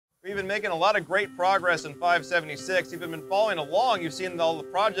We've been making a lot of great progress in 576. If you've been following along, you've seen all the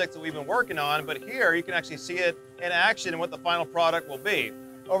projects that we've been working on, but here you can actually see it in action and what the final product will be.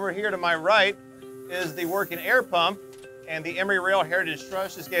 Over here to my right is the working air pump, and the Emory Rail Heritage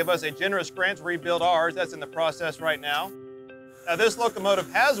Trust just gave us a generous grant to rebuild ours. That's in the process right now. Now this locomotive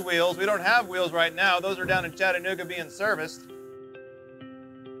has wheels. We don't have wheels right now. Those are down in Chattanooga being serviced.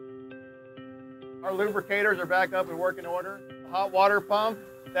 Our lubricators are back up in working order. The hot water pump,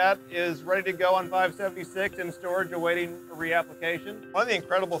 that is ready to go on 576 in storage awaiting a reapplication. One of the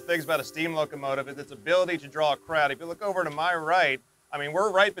incredible things about a steam locomotive is its ability to draw a crowd. If you look over to my right, I mean, we're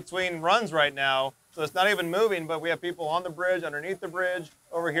right between runs right now, so it's not even moving, but we have people on the bridge, underneath the bridge,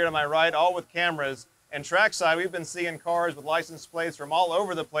 over here to my right, all with cameras. And trackside, we've been seeing cars with license plates from all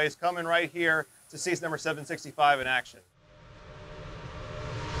over the place coming right here to see number 765 in action.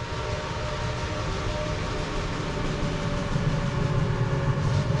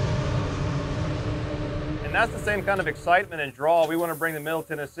 And that's the same kind of excitement and draw we want to bring to Middle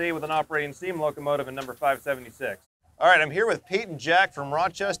Tennessee with an operating steam locomotive in number 576. All right, I'm here with Pete and Jack from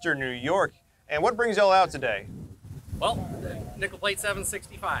Rochester, New York. And what brings y'all out today? Well, nickel plate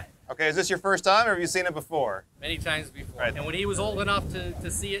 765. Okay, is this your first time or have you seen it before? Many times before. Right. And when he was old enough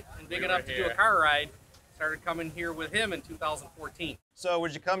to see it and big enough to do a car ride, started coming here with him in 2014. So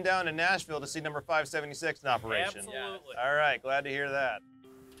would you come down to Nashville to see number 576 in operation? Absolutely. All right, glad to hear that.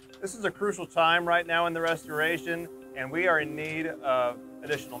 This is a crucial time right now in the restoration, and we are in need of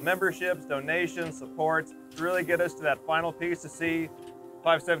additional memberships, donations, supports to really get us to that final piece to see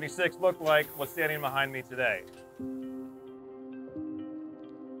 576 look like what's standing behind me today.